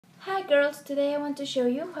Hi girls, today I want to show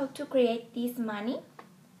you how to create this money.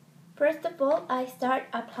 First of all, I start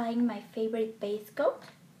applying my favorite base coat.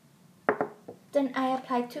 Then I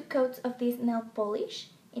apply 2 coats of this nail polish.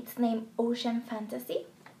 It's named Ocean Fantasy.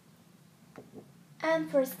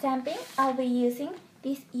 And for stamping, I'll be using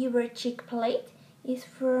this Chic plate. It's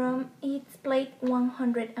plate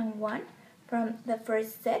 101 from the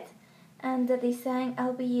first set. And the design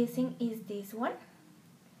I'll be using is this one.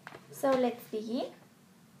 So let's begin.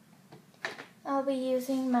 I'll be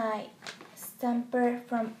using my stamper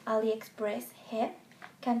from AliExpress head,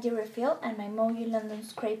 candy refill, and my Moyu London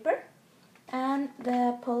scraper. And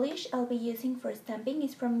the polish I'll be using for stamping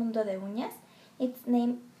is from Mundo de Uñas. It's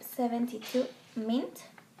named 72 Mint.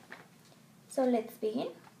 So let's begin.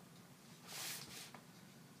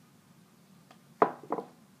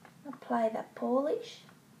 Apply the polish.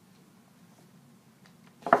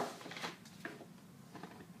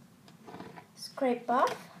 Scrape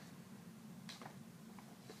off.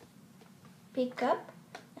 Pick up,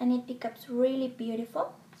 and it becomes really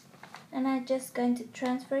beautiful. And I'm just going to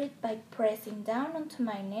transfer it by pressing down onto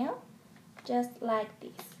my nail, just like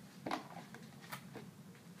this.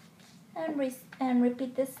 And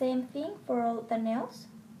repeat the same thing for all the nails.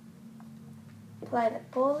 Apply the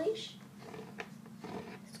polish,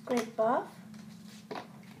 scrape off,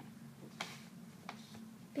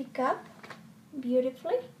 pick up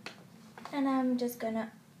beautifully, and I'm just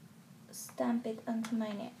gonna stamp it onto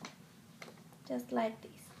my nail, just like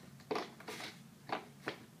this.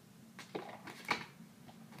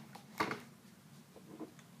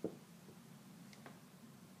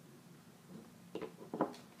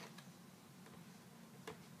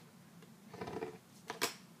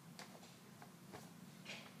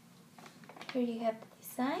 Here you have the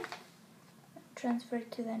design. Transfer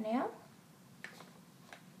it to the nail.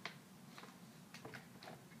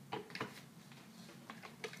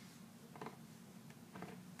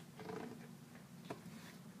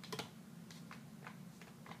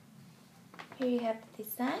 Here you have the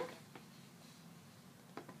design.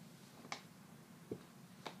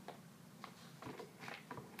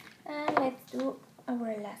 And let's do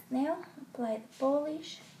our last nail. Apply the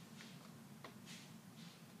polish.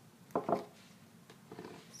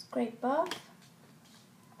 Scrape off.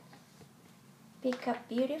 Pick up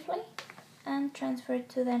beautifully and transfer it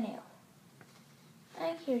to the nail.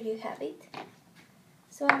 And here you have it.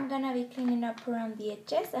 So I'm gonna be cleaning up around the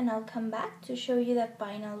edges and I'll come back to show you the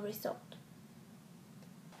final result.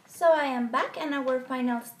 So I am back, and our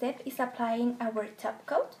final step is applying our top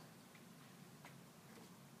coat.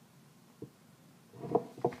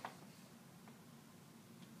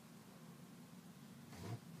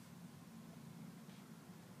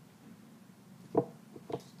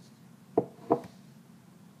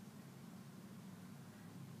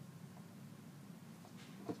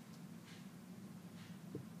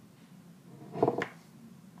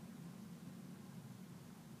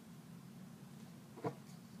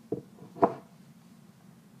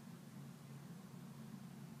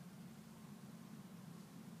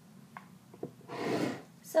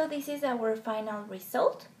 So this is our final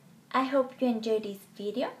result. I hope you enjoyed this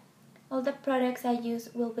video. All the products I use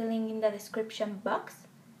will be linked in the description box.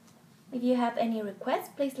 If you have any requests,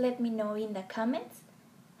 please let me know in the comments.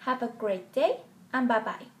 Have a great day, and bye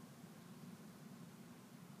bye.